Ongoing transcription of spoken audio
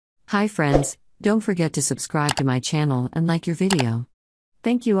Hi friends, don't forget to subscribe to my channel and like your video.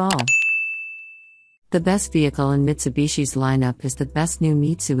 Thank you all. The best vehicle in Mitsubishi's lineup is the best new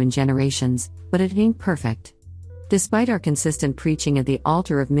Mitsu in generations, but it ain't perfect. Despite our consistent preaching at the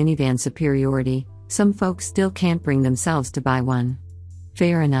altar of minivan superiority, some folks still can't bring themselves to buy one.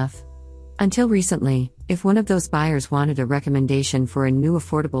 Fair enough. Until recently, if one of those buyers wanted a recommendation for a new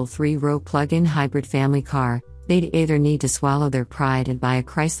affordable 3-row plug-in hybrid family car, they'd either need to swallow their pride and buy a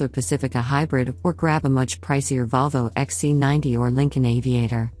Chrysler Pacifica Hybrid or grab a much pricier Volvo XC90 or Lincoln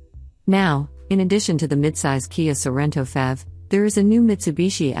Aviator. Now, in addition to the midsize Kia Sorento PHEV, there is a new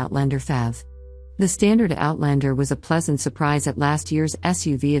Mitsubishi Outlander PHEV. The standard Outlander was a pleasant surprise at last year's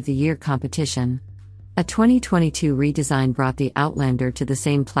SUV of the Year competition. A 2022 redesign brought the Outlander to the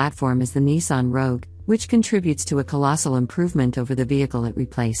same platform as the Nissan Rogue, which contributes to a colossal improvement over the vehicle it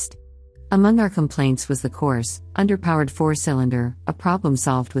replaced. Among our complaints was the coarse, underpowered 4-cylinder, a problem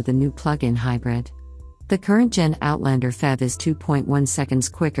solved with the new plug-in hybrid. The current-gen Outlander PHEV is 2.1 seconds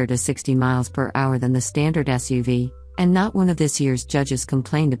quicker to 60 miles per hour than the standard SUV, and not one of this year's judges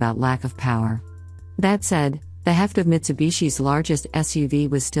complained about lack of power. That said, the heft of Mitsubishi's largest SUV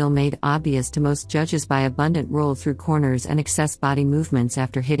was still made obvious to most judges by abundant roll through corners and excess body movements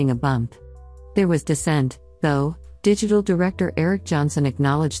after hitting a bump. There was dissent, though. Digital director Eric Johnson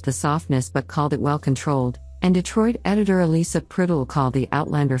acknowledged the softness but called it well controlled, and Detroit editor Elisa Priddle called the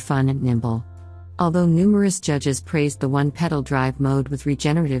Outlander fun and nimble. Although numerous judges praised the one-pedal drive mode with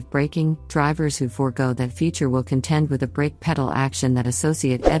regenerative braking, drivers who forego that feature will contend with a brake pedal action that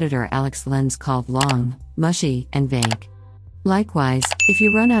associate editor Alex Lenz called long, mushy, and vague. Likewise, if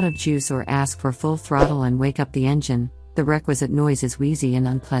you run out of juice or ask for full throttle and wake up the engine, the requisite noise is wheezy and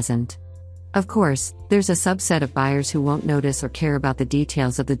unpleasant. Of course, there's a subset of buyers who won't notice or care about the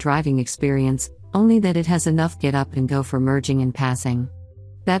details of the driving experience, only that it has enough get up and go for merging and passing.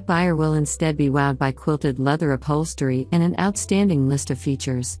 That buyer will instead be wowed by quilted leather upholstery and an outstanding list of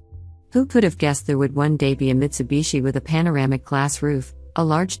features. Who could have guessed there would one day be a Mitsubishi with a panoramic glass roof, a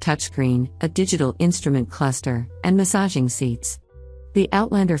large touchscreen, a digital instrument cluster, and massaging seats? The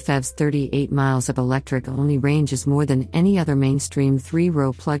Outlander PHEV's 38 miles of electric-only range is more than any other mainstream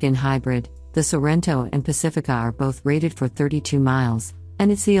 3-row plug-in hybrid. The Sorento and Pacifica are both rated for 32 miles, and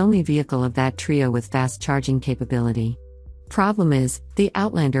it's the only vehicle of that trio with fast charging capability. Problem is, the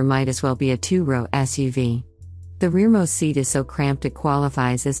Outlander might as well be a 2-row SUV. The rearmost seat is so cramped it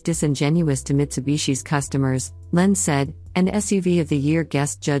qualifies as disingenuous to Mitsubishi's customers, Lenz said, and SUV of the Year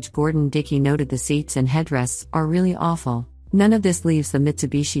guest judge Gordon Dickey noted the seats and headrests are really awful. None of this leaves the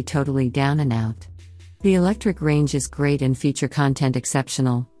Mitsubishi totally down and out. The electric range is great and feature content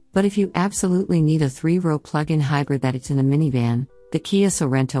exceptional. But if you absolutely need a 3-row plug-in hybrid that it's in a minivan, the Kia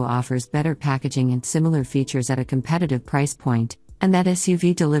Sorento offers better packaging and similar features at a competitive price point, and that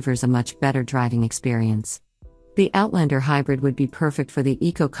SUV delivers a much better driving experience. The Outlander hybrid would be perfect for the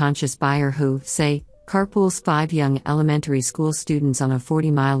eco-conscious buyer who, say, carpools 5 young elementary school students on a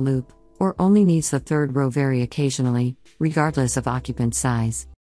 40-mile loop, or only needs the 3rd row very occasionally, regardless of occupant size.